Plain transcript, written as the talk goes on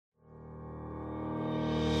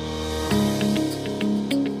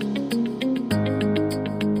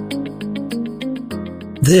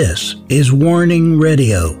This is Warning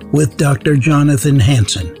Radio with Dr. Jonathan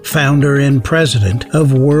Hansen, founder and president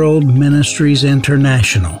of World Ministries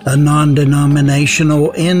International, a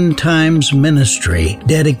non-denominational end times ministry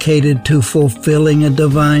dedicated to fulfilling a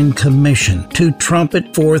divine commission to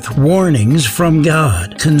trumpet forth warnings from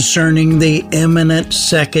God concerning the imminent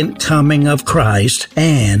second coming of Christ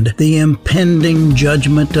and the impending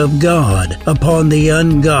judgment of God upon the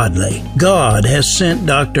ungodly. God has sent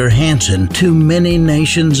Dr. Hansen to many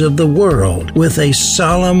nations of the world with a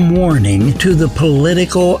solemn warning to the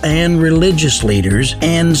political and religious leaders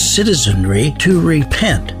and citizenry to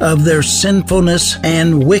repent of their sinfulness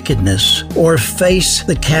and wickedness or face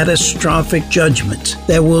the catastrophic judgments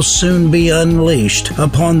that will soon be unleashed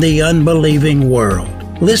upon the unbelieving world.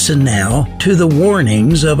 Listen now to the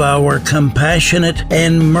warnings of our compassionate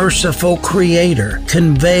and merciful Creator,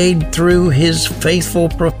 conveyed through His faithful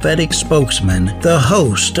prophetic spokesman, the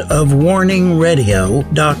host of Warning Radio,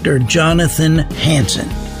 Dr. Jonathan Hansen.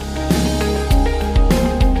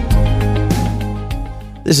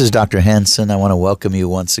 This is Dr. Hansen. I want to welcome you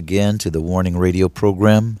once again to the Warning Radio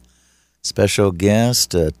program. Special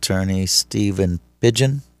guest, Attorney Stephen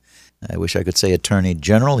Pidgeon. I wish I could say Attorney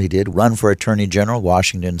General. He did run for Attorney General,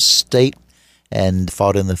 Washington State, and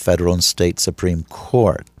fought in the federal and state Supreme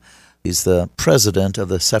Court. He's the president of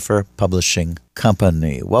the Sefer Publishing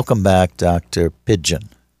Company. Welcome back, Dr. Pidgeon.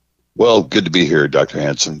 Well, good to be here, Dr.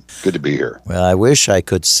 Hansen. Good to be here. Well, I wish I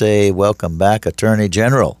could say welcome back, Attorney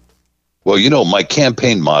General. Well, you know, my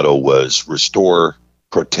campaign motto was restore,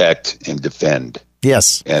 protect, and defend.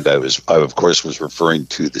 Yes. And I of course, was referring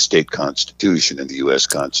to the state constitution and the U.S.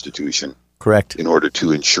 Constitution. Correct. In order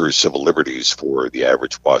to ensure civil liberties for the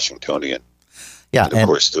average Washingtonian. Yeah. And of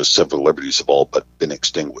course, those civil liberties have all but been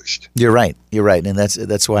extinguished. You're right. And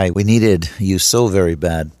that's why we needed you so very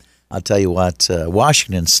bad. I'll tell you what,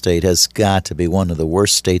 Washington State has got to be one of the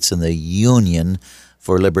worst states in the union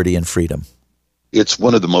for liberty and freedom. It's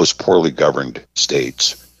one of the most poorly governed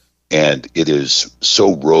states. And it is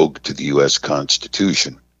so rogue to the U.S.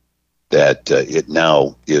 Constitution that it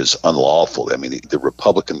now is unlawful. I mean, the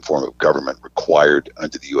Republican form of government required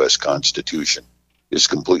under the U.S. Constitution is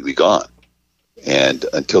completely gone. And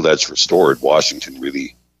until that's restored, Washington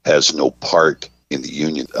really has no part in the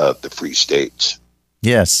union of the free states.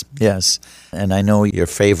 Yes. And I know your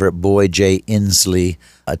favorite boy, Jay Inslee.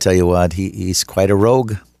 I tell you what, he's quite a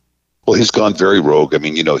rogue. Well, he's gone very rogue. I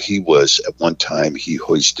mean, you know, at one time, he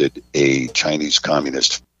hoisted a Chinese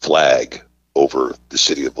communist flag over the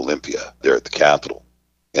city of Olympia there at the Capitol,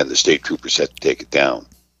 and the state troopers had to take it down.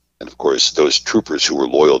 And of course, those troopers who were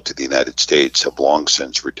loyal to the United States have long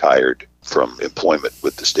since retired from employment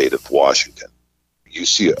with the state of Washington. You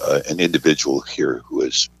see an individual here who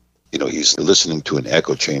is, you know, he's listening to an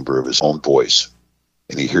echo chamber of his own voice,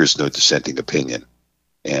 and he hears no dissenting opinion.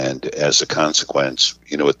 And as a consequence,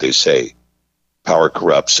 you know what they say, power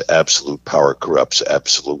corrupts, absolute power corrupts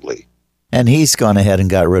absolutely. And he's gone ahead and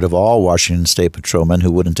got rid of all Washington State patrolmen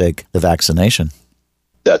who wouldn't take the vaccination.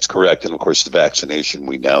 That's correct. And of course, the vaccination,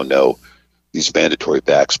 we now know these mandatory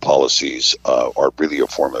vax policies are really a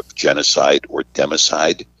form of genocide or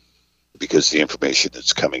democide, because the information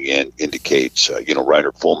that's coming in indicates,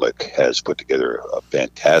 Reiner Fulmick has put together a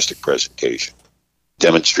fantastic presentation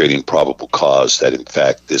demonstrating probable cause that, in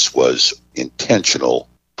fact, this was intentional,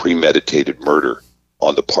 premeditated murder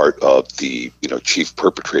on the part of the, chief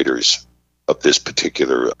perpetrators of this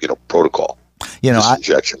particular, protocol,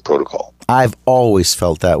 injection protocol. I've always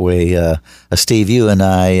felt that way. Steve, you and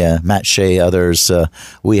I, Matt Shea, others,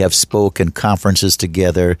 we have spoken conferences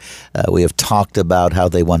together. We have talked about how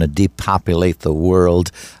they want to depopulate the world.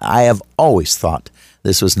 I have always thought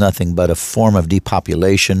this was nothing but a form of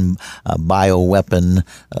depopulation, a bioweapon,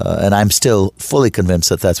 and I'm still fully convinced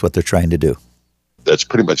that that's what they're trying to do. That's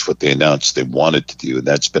pretty much what they announced they wanted to do, and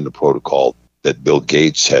that's been the protocol that Bill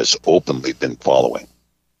Gates has openly been following.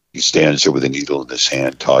 He stands there with a needle in his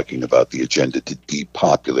hand talking about the agenda to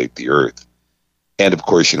depopulate the earth. And of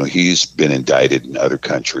course, he's been indicted in other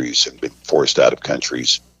countries and been forced out of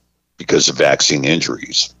countries because of vaccine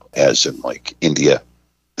injuries, as in like India.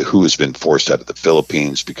 The WHO has been forced out of the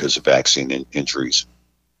Philippines because of vaccine injuries.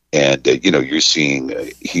 And, you're seeing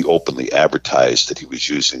he openly advertised that he was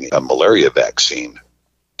using a malaria vaccine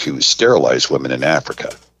to sterilize women in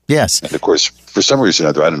Africa. Yes. And of course, for some reason or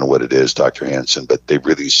other, I don't know what it is, Dr. Hansen, but they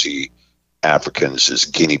really see Africans as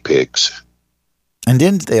guinea pigs. And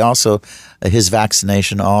didn't they also, his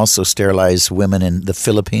vaccination also sterilize women in the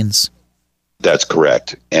Philippines? That's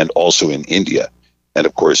correct. And also in India. And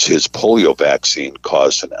of course, his polio vaccine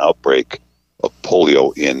caused an outbreak of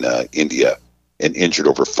polio in India and injured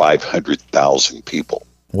over 500,000 people.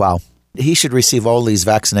 Wow. He should receive all these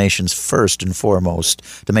vaccinations first and foremost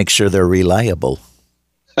to make sure they're reliable.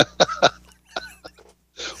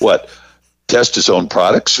 What? Test his own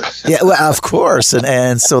products? Yeah, well, of course.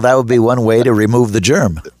 And so that would be one way to remove the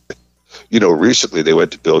germ. Recently they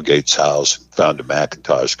went to Bill Gates' house and found a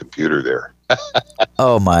Macintosh computer there.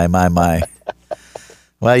 Oh, my.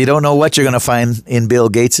 Well, you don't know what you're going to find in Bill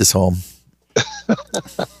Gates' home.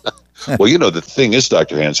 Well, the thing is,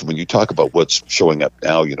 Dr. Hansen, when you talk about what's showing up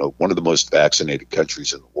now, one of the most vaccinated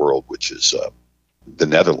countries in the world, which is the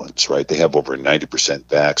Netherlands, right? They have over a 90%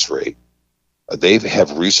 vax rate. They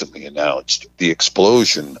have recently announced the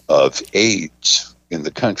explosion of AIDS in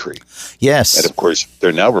the country. Yes. And of course,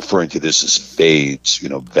 they're now referring to this as VAIDS,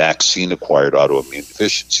 vaccine-acquired autoimmune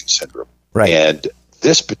deficiency syndrome. Right. And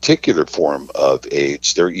this particular form of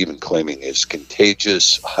AIDS, they're even claiming is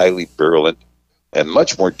contagious, highly virulent, and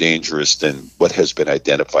much more dangerous than what has been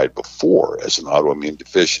identified before as an autoimmune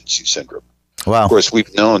deficiency syndrome. Wow. Of course,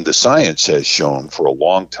 we've known the science has shown for a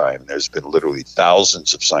long time, there's been literally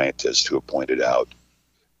thousands of scientists who have pointed out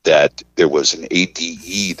that there was an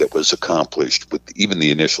ADE that was accomplished with even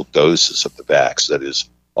the initial doses of the vax, that is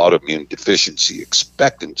autoimmune deficiency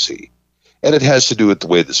expectancy. And it has to do with the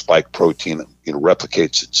way the spike protein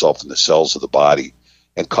replicates itself in the cells of the body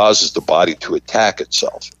and causes the body to attack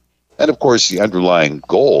itself. And of course, the underlying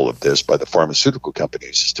goal of this by the pharmaceutical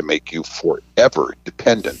companies is to make you forever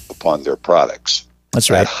dependent upon their products. That's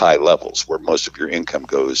right. At high levels, where most of your income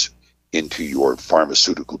goes into your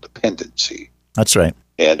pharmaceutical dependency. That's right.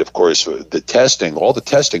 And of course, all the testing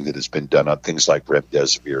that has been done on things like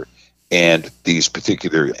remdesivir and these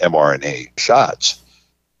particular mRNA shots,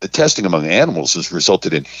 the testing among animals has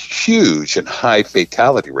resulted in huge and high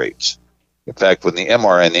fatality rates. In fact, when the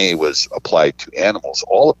mRNA was applied to animals,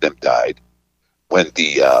 all of them died. When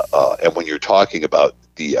and when you're talking about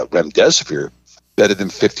the remdesivir, better than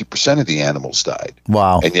 50% of the animals died.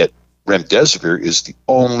 Wow. And yet remdesivir is the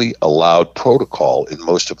only allowed protocol in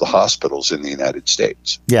most of the hospitals in the United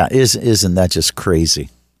States. Yeah, isn't that just crazy?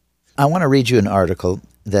 I want to read you an article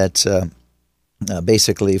that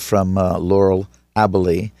basically from Laurel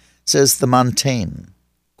Abilene says the Montaigne,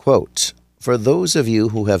 quote, "For those of you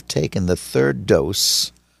who have taken the third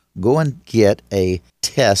dose, go and get a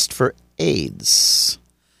test for AIDS.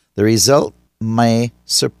 The result may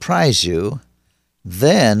surprise you.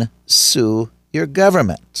 Then sue your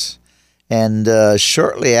government." And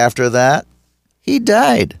shortly after that, he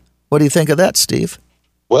died. What do you think of that, Steve?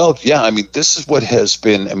 Well, yeah, this is what has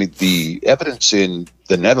been, the evidence in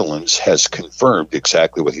the Netherlands has confirmed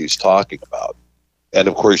exactly what he's talking about. And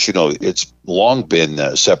of course, it's long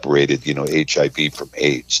been separated, HIV from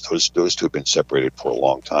AIDS. Those two have been separated for a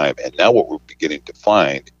long time. And now what we're beginning to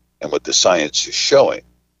find, and what the science is showing,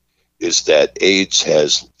 is that AIDS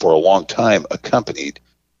has for a long time accompanied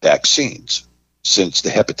vaccines, since the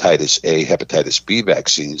hepatitis A, hepatitis B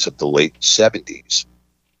vaccines of the late 70s.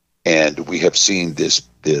 And we have seen this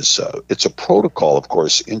it's a protocol, of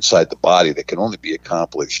course, inside the body that can only be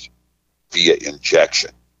accomplished via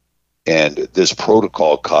injection. And this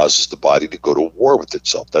protocol causes the body to go to war with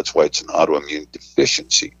itself. That's why it's an autoimmune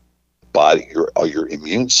deficiency. Your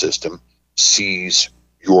immune system sees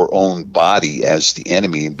your own body as the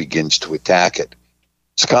enemy and begins to attack it.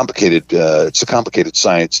 It's a complicated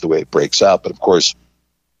science the way it breaks out. But of course,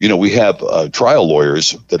 we have trial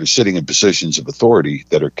lawyers that are sitting in positions of authority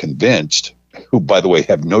that are convinced, who, by the way,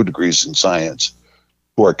 have no degrees in science,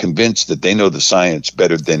 who are convinced that they know the science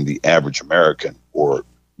better than the average American, or,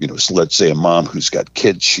 so let's say a mom who's got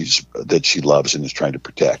kids that she loves and is trying to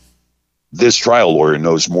protect. This trial lawyer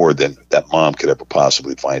knows more than that mom could ever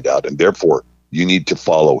possibly find out. And therefore, you need to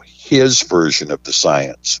follow his version of the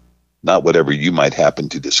science, not whatever you might happen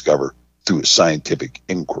to discover through a scientific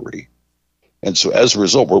inquiry. And so as a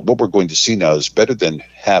result, what we're going to see now is better than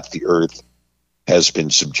half the earth has been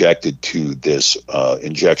subjected to this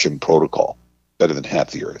injection protocol, better than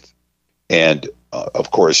half the earth. And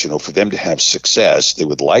of course, for them to have success, they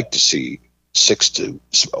would like to see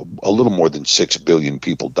a little more than 6 billion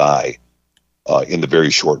people die in the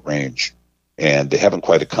very short range. And they haven't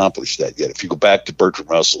quite accomplished that yet. If you go back to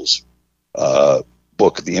Bertrand Russell's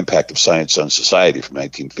book, The Impact of Science on Society from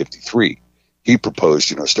 1953, he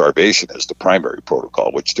proposed, starvation as the primary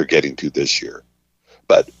protocol, which they're getting to this year.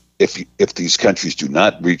 But if these countries do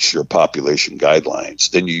not reach their population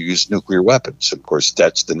guidelines, then you use nuclear weapons. And of course,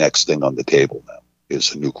 that's the next thing on the table now,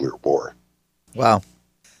 is a nuclear war. Wow.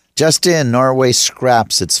 Just in, Norway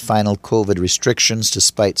scraps its final COVID restrictions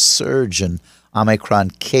despite surge in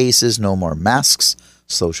Omicron cases. No more masks,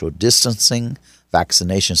 social distancing,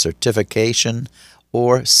 vaccination certification,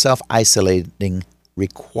 or self-isolating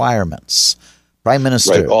requirements. Prime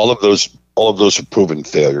Minister. Right. All of those are proven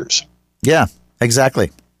failures. Yeah,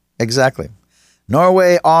 exactly.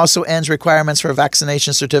 Norway also ends requirements for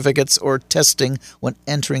vaccination certificates or testing when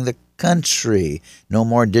entering the country. No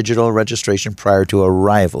more digital registration prior to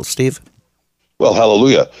arrival. Steve? Well,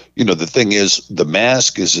 hallelujah. The thing is, the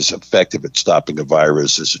mask is as effective at stopping a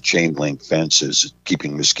virus as a chain link fence is at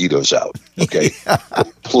keeping mosquitoes out. Okay.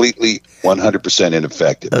 Completely 100%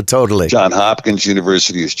 ineffective. Totally. Johns Hopkins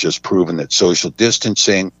University has just proven that social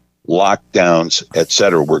distancing, lockdowns,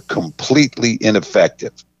 etc., were completely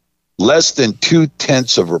ineffective. Less than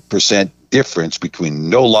 0.2% difference between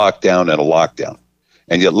no lockdown and a lockdown.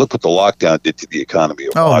 And yet look what the lockdown did to the economy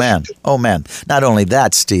of Washington. Oh, man. Not only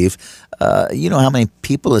that, Steve, you know how many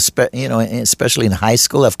people, especially in high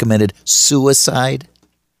school, have committed suicide?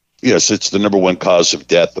 Yes, it's the number one cause of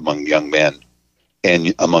death among young men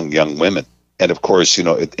and among young women. And of course, and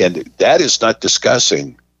that is not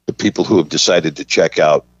discussing the people who have decided to check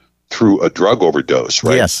out through a drug overdose,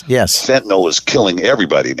 right? Yes. Fentanyl is killing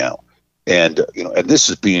everybody now. And, and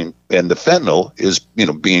the fentanyl is,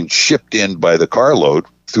 being shipped in by the carload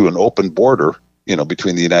through an open border,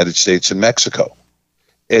 between the United States and Mexico.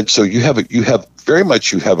 And so you have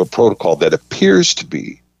a protocol that appears to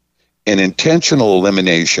be an intentional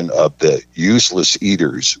elimination of the useless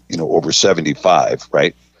eaters, over 75,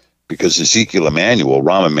 right? Because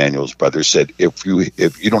Rahm Emanuel's brother, said, if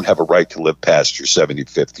you don't have a right to live past your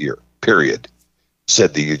 75th year, period,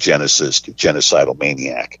 said the eugenicist, genocidal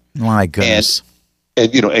maniac. My goodness.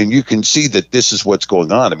 And you can see that this is what's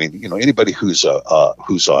going on. I mean, anybody who's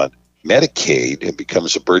on Medicaid and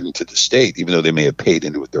becomes a burden to the state, even though they may have paid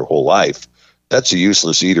into it their whole life, that's a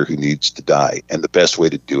useless eater who needs to die. And the best way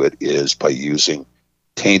to do it is by using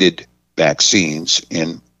tainted vaccines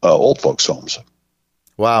in old folks' homes.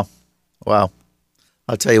 Wow.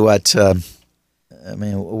 I'll tell you what,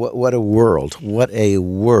 what a world.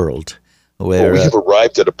 Where, we have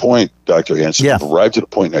arrived at a point, Dr. Hansen. Yeah. We've arrived at a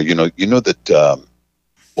point now. You know that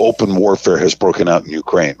open warfare has broken out in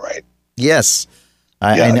Ukraine, right? Yes,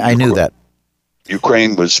 I knew that.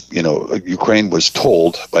 Ukraine was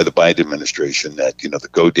told by the Biden administration that the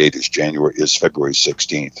go date is February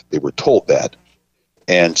 16th. They were told that,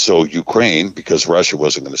 and so Ukraine, because Russia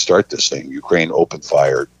wasn't going to start this thing, Ukraine opened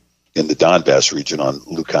fire in the Donbass region on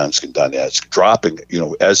Luhansk and Donetsk, dropping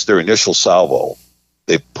as their initial salvo.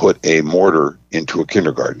 They put a mortar into a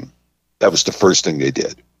kindergarten. That was the first thing they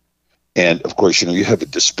did. And of course, you have a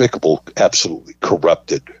despicable, absolutely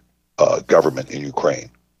corrupted government in Ukraine.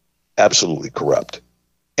 Absolutely corrupt.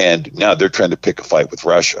 And now they're trying to pick a fight with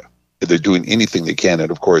Russia. They're doing anything they can.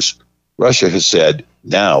 And of course, Russia has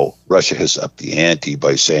upped the ante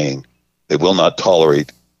by saying they will not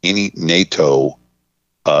tolerate any NATO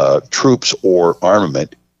troops or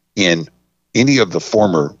armament in any of the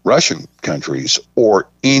former Russian countries or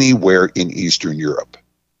anywhere in Eastern Europe.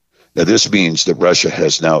 Now, this means that Russia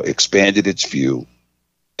has now expanded its view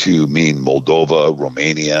to mean Moldova,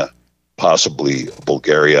 Romania, possibly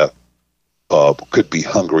Bulgaria, could be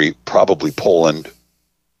Hungary, probably Poland,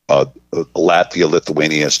 Latvia,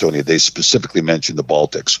 Lithuania, Estonia. They specifically mentioned the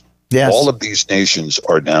Baltics. Yes. All of these nations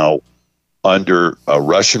are now under a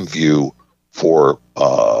Russian view for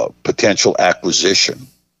potential acquisition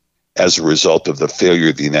as a result of the failure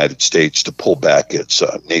of the United States to pull back its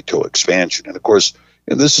NATO expansion. And of course,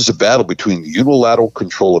 this is a battle between the unilateral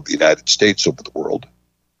control of the United States over the world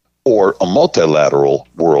or a multilateral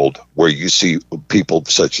world where you see people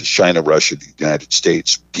such as China, Russia, the United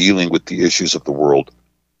States dealing with the issues of the world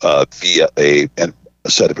via a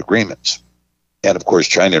set of agreements. And of course,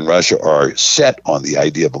 China and Russia are set on the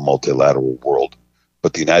idea of a multilateral world,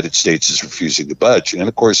 but the United States is refusing to budge. And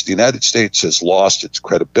of course, the United States has lost its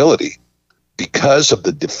credibility because of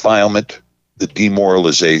the defilement, the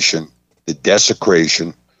demoralization, the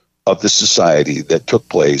desecration of the society that took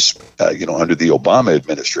place, under the Obama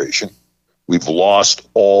administration. We've lost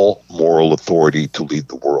all moral authority to lead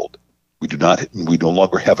the world. We no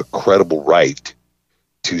longer have a credible right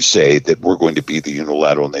to say that we're going to be the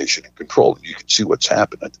unilateral nation in control. And you can see what's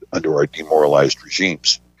happened under our demoralized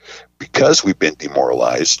regimes. Because we've been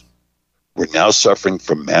demoralized, we're now suffering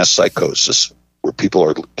from mass psychosis, where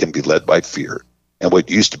people can be led by fear. And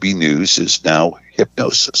what used to be news is now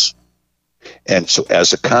hypnosis. And so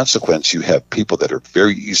as a consequence, you have people that are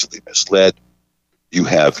very easily misled. You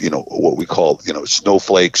have, what we call,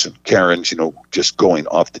 snowflakes and Karens, just going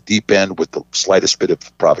off the deep end with the slightest bit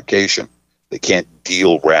of provocation. They can't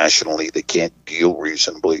deal rationally. They can't deal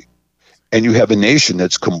reasonably. And you have a nation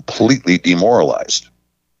that's completely demoralized.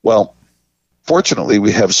 Well, fortunately,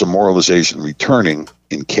 we have some moralization returning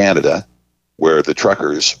in Canada, where the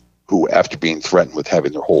truckers, who after being threatened with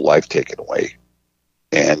having their whole life taken away,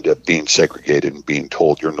 and being segregated and being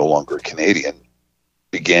told you're no longer a Canadian,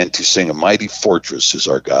 began to sing "A Mighty Fortress is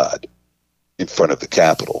Our God" in front of the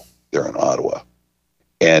Capitol there in Ottawa.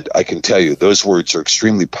 And I can tell you, those words are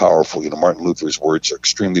extremely powerful. Martin Luther's words are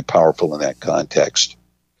extremely powerful in that context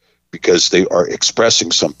because they are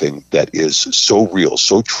expressing something that is so real,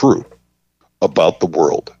 so true about the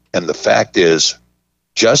world. And the fact is,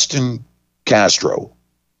 Justin Castro,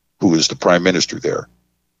 who is the prime minister there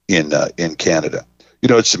in Canada,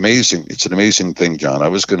 it's amazing. It's an amazing thing, John. I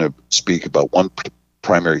was going to speak about one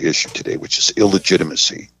primary issue today, which is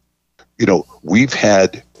illegitimacy. We've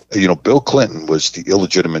had, Bill Clinton was the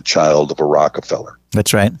illegitimate child of a Rockefeller.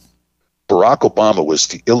 That's right. Barack Obama was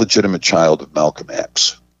the illegitimate child of Malcolm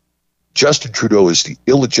X. Justin Trudeau is the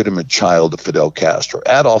illegitimate child of Fidel Castro.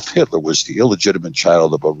 Adolf Hitler was the illegitimate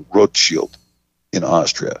child of a Rothschild in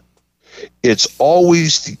Austria. It's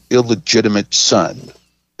always the illegitimate son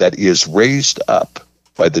that is raised up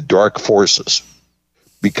by the dark forces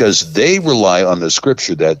because they rely on the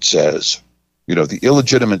scripture that says, the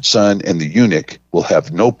illegitimate son and the eunuch will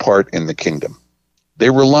have no part in the kingdom. They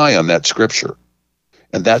rely on that scripture.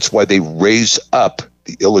 And that's why they raise up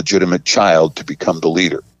the illegitimate child to become the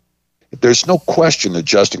leader. There's no question that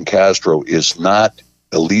Justin Castro is not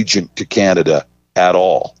allegiant to Canada at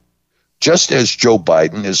all, just as Joe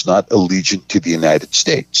Biden is not allegiant to the United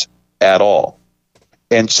States at all.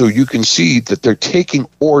 And so you can see that they're taking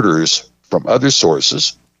orders from other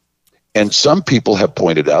sources. And some people have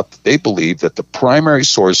pointed out that they believe that the primary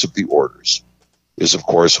source of the orders is, of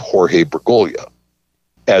course, Jorge Bergoglio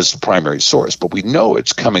as the primary source. But we know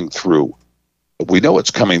it's coming through. We know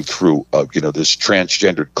it's coming through, this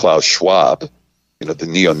transgendered Klaus Schwab, the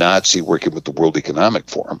neo-Nazi working with the World Economic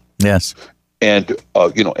Forum. Yes. And,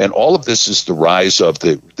 and all of this is the rise of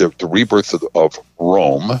the rebirth of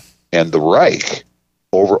Rome and the Reich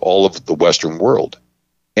over all of the Western world.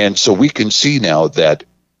 And so we can see now that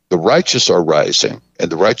the righteous are rising,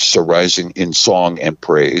 and the righteous are rising in song and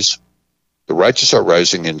praise. The righteous are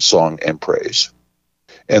rising in song and praise.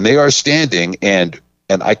 And they are standing, and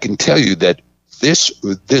I can tell you that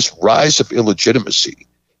this rise of illegitimacy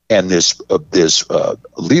and this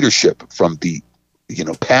leadership from the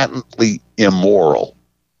patently immoral,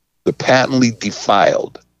 the patently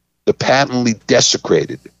defiled, the patently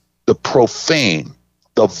desecrated, the profane,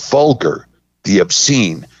 the vulgar, the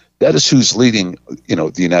obscene, that is who's leading,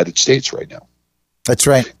 the United States right now. That's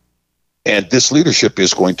right. And this leadership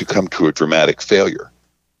is going to come to a dramatic failure.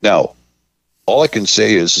 Now, all I can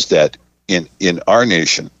say is that in our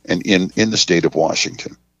nation and in the state of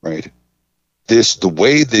Washington, right, the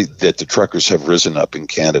way that the truckers have risen up in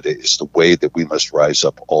Canada is the way that we must rise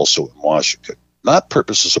up also in Washington. Not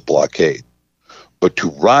purposes of blockade, but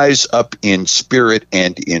to rise up in spirit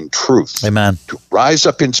and in truth. Amen. To rise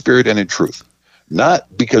up in spirit and in truth.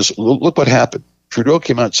 Not because, look what happened. Trudeau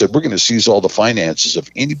came out and said, we're going to seize all the finances of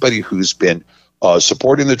anybody who's been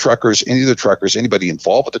supporting the truckers, any of the truckers, anybody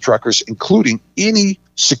involved with the truckers, including any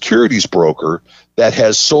securities broker that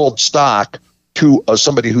has sold stock to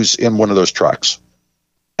somebody who's in one of those trucks.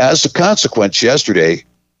 As a consequence, yesterday,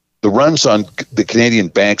 the runs on the Canadian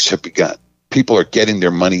banks have begun. People are getting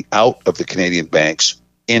their money out of the Canadian banks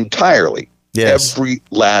entirely, yes. Every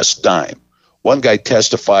last dime. One guy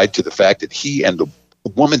testified to the fact that he and the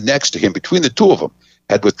woman next to him, between the two of them,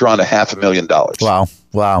 had withdrawn $500,000.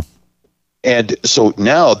 Wow. And so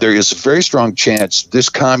now there is a very strong chance this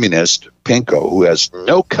communist, Pinko, who has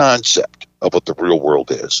no concept of what the real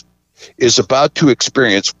world is about to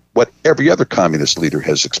experience what every other communist leader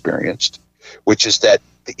has experienced, which is that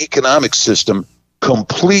the economic system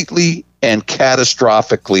completely and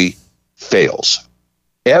catastrophically fails.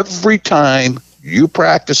 Every time you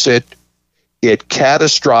practice it, it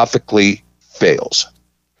catastrophically fails.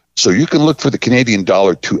 So you can look for the Canadian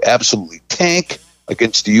dollar to absolutely tank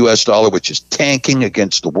against the U.S. dollar, which is tanking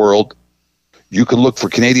against the world. You can look for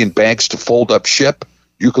Canadian banks to fold up ship.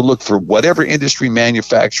 You can look for whatever industry,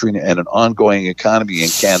 manufacturing, and an ongoing economy in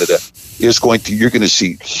Canada is going to. You're going to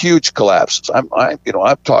see huge collapses. I'm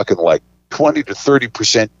talking like 20 to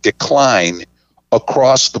 30% decline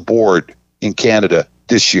across the board in Canada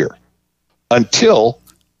this year, until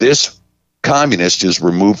this communist is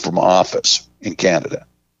removed from office in Canada.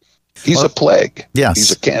 He's a plague. Yes.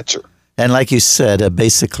 He's a cancer. And like you said,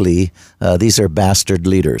 basically, these are bastard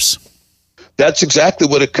leaders. That's exactly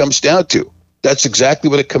what it comes down to. That's exactly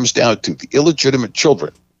what it comes down to. The illegitimate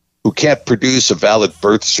children who can't produce a valid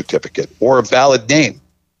birth certificate or a valid name,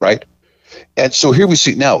 right? And so here we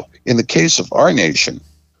see now, in the case of our nation,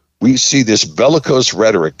 we see this bellicose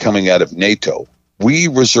rhetoric coming out of NATO. We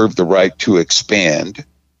reserve the right to expand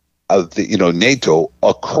NATO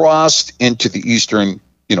across into the eastern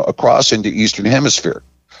hemisphere,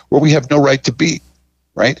 where we have no right to be,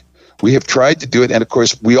 right? We have tried to do it, and of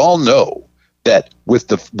course, we all know that with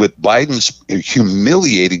Biden's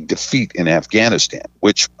humiliating defeat in Afghanistan,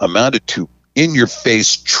 which amounted to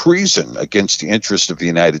in-your-face treason against the interest of the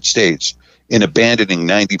United States in abandoning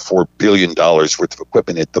 $94 billion worth of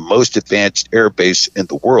equipment at the most advanced air base in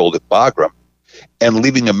the world at Bagram, and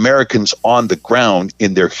leaving Americans on the ground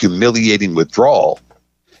in their humiliating withdrawal,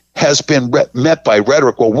 has been met by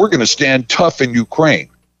rhetoric, well, we're going to stand tough in Ukraine.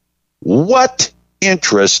 What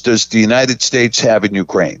interest does the United States have in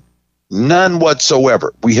Ukraine? None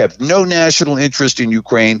whatsoever. We have no national interest in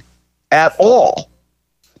Ukraine at all.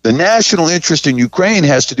 The national interest in Ukraine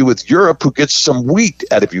has to do with Europe, who gets some wheat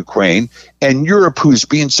out of Ukraine, and Europe, who's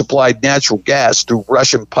being supplied natural gas through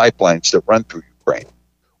Russian pipelines that run through Ukraine.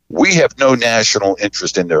 We have no national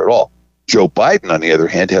interest in there at all. Joe Biden, on the other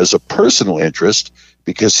hand, has a personal interest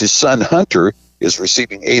because his son Hunter is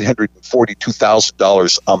receiving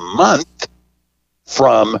 $842,000 a month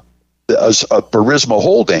from Burisma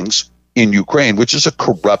Holdings in Ukraine, which is a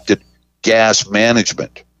corrupted gas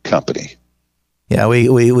management company. Yeah, we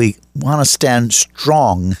want to stand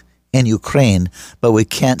strong in Ukraine, but we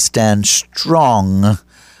can't stand strong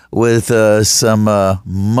with some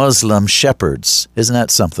Muslim shepherds. Isn't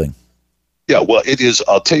that something? Yeah, well, it is.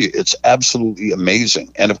 I'll tell you, it's absolutely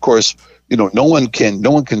amazing. And of course, no one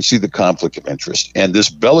can see the conflict of interest. And this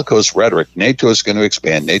bellicose rhetoric, NATO is going to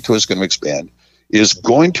expand, is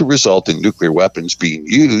going to result in nuclear weapons being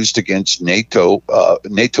used against NATO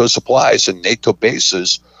supplies and NATO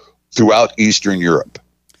bases throughout Eastern Europe.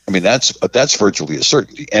 I mean, that's virtually a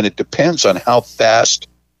certainty, and it depends on how fast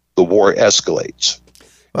the war escalates.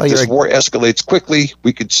 Well, if this war escalates quickly,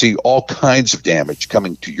 we could see all kinds of damage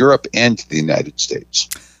coming to Europe and to the United States.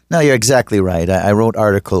 No, you're exactly right. I wrote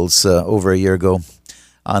articles over a year ago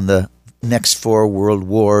on the next 4 world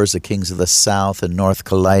wars, the kings of the South and North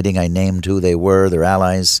colliding. I named who they were, their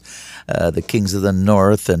allies, the kings of the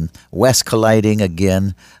North and West colliding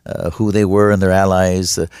again, who they were and their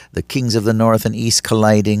allies, the kings of the North and East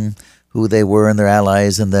colliding, who they were and their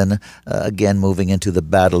allies, and then again moving into the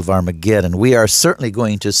Battle of Armageddon. We are certainly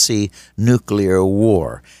going to see nuclear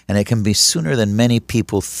war, and it can be sooner than many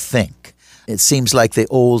people think. It seems like the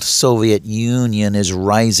old Soviet Union is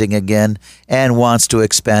rising again and wants to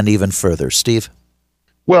expand even further. Steve?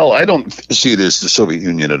 Well, I don't see it as the Soviet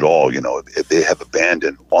Union at all. They have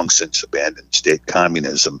long since abandoned state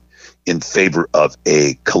communism in favor of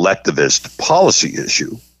a collectivist policy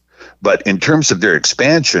issue. But in terms of their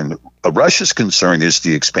expansion, Russia's concern is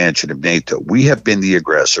the expansion of NATO. We have been the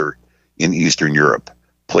aggressor in Eastern Europe,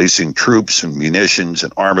 placing troops and munitions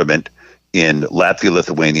and armament in Latvia,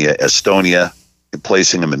 Lithuania, Estonia, and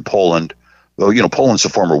placing them in Poland. Well, Poland's a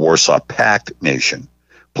former Warsaw Pact nation,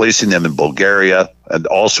 placing them in Bulgaria, and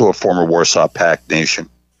also a former Warsaw Pact nation.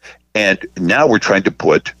 And now we're trying to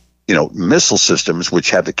put, missile systems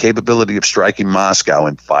which have the capability of striking Moscow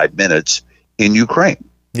in 5 minutes in Ukraine.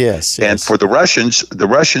 Yes. And for the Russians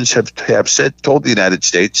have told the United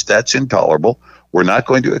States that's intolerable. We're not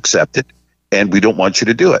going to accept it, and we don't want you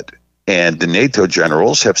to do it. And the NATO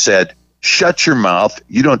generals have said, shut your mouth.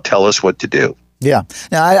 You don't tell us what to do. Yeah.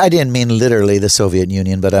 Now, I didn't mean literally the Soviet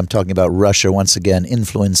Union, but I'm talking about Russia once again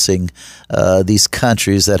influencing these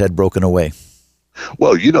countries that had broken away.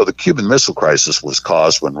 Well, the Cuban Missile Crisis was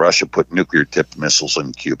caused when Russia put nuclear-tipped missiles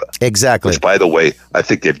in Cuba. Exactly. Which, by the way, I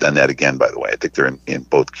think they've done that again, by the way. I think they're in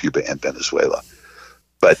both Cuba and Venezuela.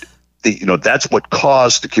 But, that's what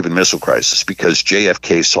caused the Cuban Missile Crisis, because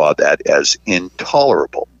JFK saw that as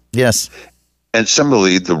intolerable. Yes. And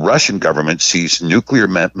similarly, the Russian government sees nuclear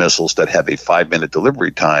missiles that have a 5-minute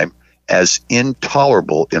delivery time as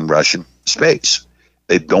intolerable in Russian space.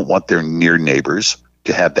 They don't want their near neighbors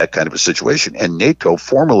to have that kind of a situation. And NATO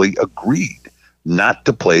formally agreed not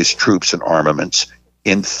to place troops and armaments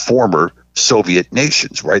in former Soviet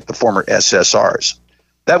nations, right? The former SSRs.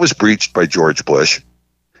 That was breached by George Bush,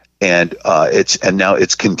 and now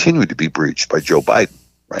it's continued to be breached by Joe Biden,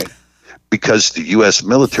 right? Because the U.S.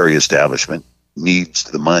 military establishment needs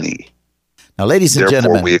the money. Now, ladies and Therefore,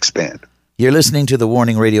 gentlemen, we expand. You're listening to the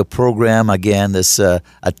Warning Radio program. Again, this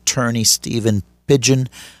attorney Stephen Pidgeon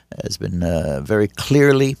has been very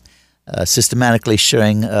clearly, systematically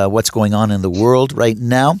sharing what's going on in the world right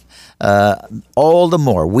now. All the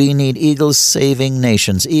more, we need eagles saving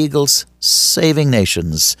nations. Eagles saving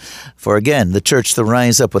nations. For again, the church to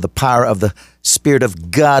rise up with the power of the Spirit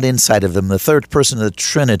of God inside of them, the third person of the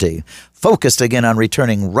Trinity, focused again on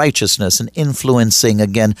returning righteousness and influencing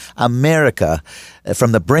again America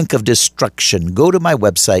from the brink of destruction. Go to my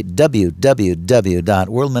website,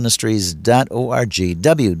 www.worldministries.org,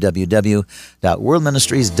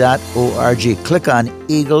 www.worldministries.org. Click on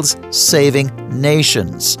Eagles Saving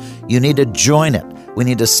Nations. You need to join it. We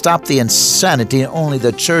need to stop the insanity, and only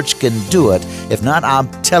the church can do it. If not, I'm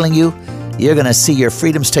telling you, you're going to see your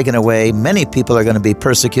freedoms taken away. Many people are going to be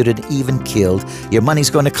persecuted, even killed. Your money's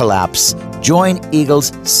going to collapse. Join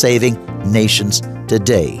Eagles Saving Nations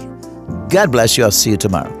today. God bless you. I'll see you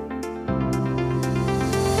tomorrow.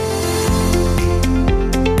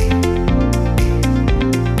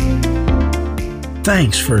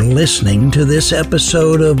 Thanks for listening to this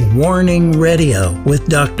episode of Warning Radio with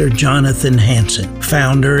Dr. Jonathan Hansen,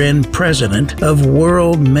 founder and president of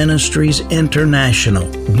World Ministries International.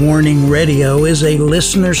 Warning Radio is a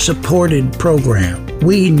listener-supported program.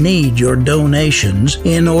 We need your donations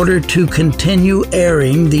in order to continue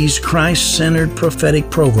airing these Christ-centered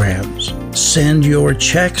prophetic programs. Send your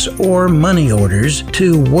checks or money orders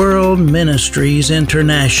to World Ministries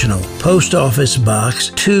International, Post Office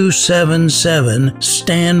Box 277,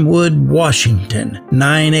 Stanwood, Washington,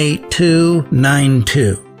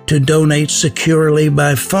 98292. To donate securely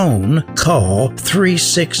by phone, call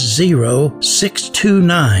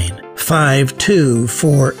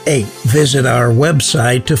 360-629-5248. Visit our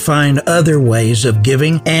website to find other ways of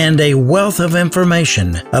giving and a wealth of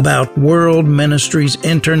information about World Ministries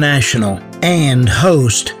International and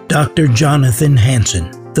host Dr. Jonathan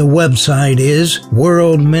Hansen. The website is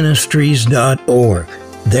worldministries.org.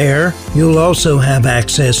 There, you'll also have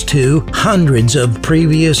access to hundreds of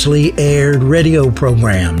previously aired radio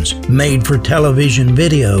programs, made-for-television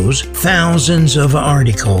videos, thousands of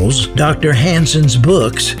articles, Dr. Hansen's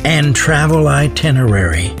books, and travel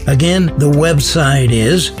itinerary. Again, the website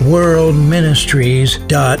is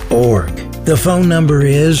worldministries.org. The phone number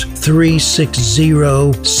is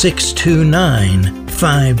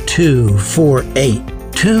 360-629-5248.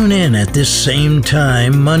 Tune in at this same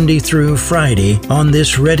time, Monday through Friday, on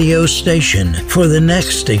this radio station for the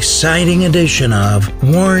next exciting edition of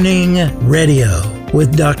Warning Radio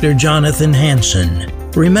with Dr. Jonathan Hansen.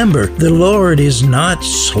 Remember, the Lord is not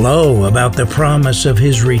slow about the promise of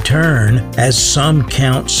His return, as some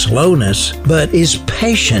count slowness, but is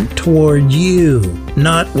patient toward you,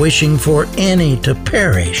 not wishing for any to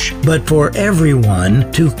perish, but for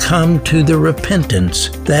everyone to come to the repentance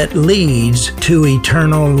that leads to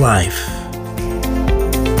eternal life.